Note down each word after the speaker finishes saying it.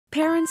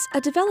Parents,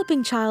 a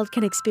developing child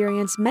can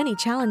experience many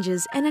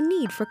challenges and a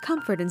need for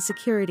comfort and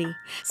security.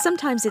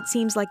 Sometimes it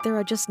seems like there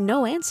are just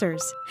no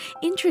answers.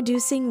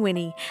 Introducing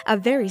Winnie, a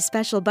very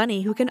special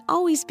bunny who can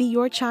always be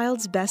your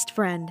child's best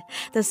friend.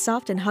 The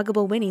soft and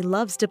huggable Winnie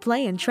loves to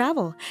play and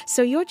travel,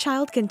 so your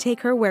child can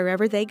take her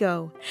wherever they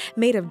go.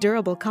 Made of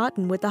durable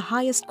cotton with the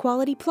highest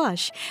quality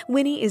plush,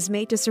 Winnie is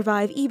made to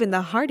survive even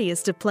the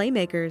hardiest of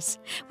playmakers.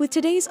 With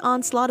today's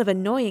onslaught of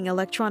annoying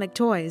electronic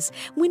toys,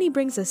 Winnie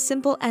brings a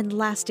simple and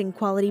lasting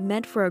quality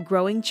meant for a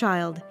growing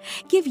child.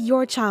 Give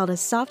your child a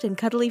soft and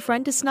cuddly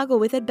friend to snuggle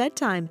with at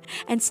bedtime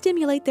and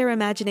stimulate their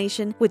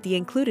imagination with the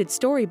included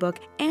storybook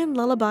and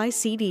lullaby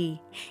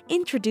CD.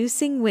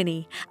 Introducing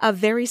Winnie, a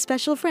very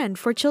special friend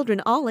for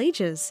children all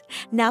ages.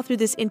 Now through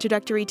this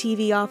introductory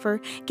TV offer,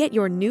 get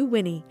your new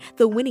Winnie,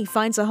 the Winnie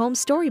Finds a Home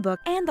storybook,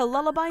 and the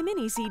Lullaby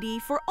Mini CD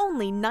for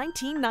only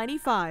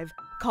 $19.95.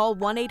 Call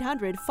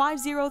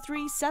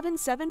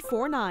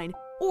 1-800-503-7749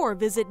 or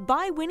visit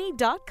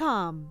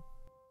buywinnie.com.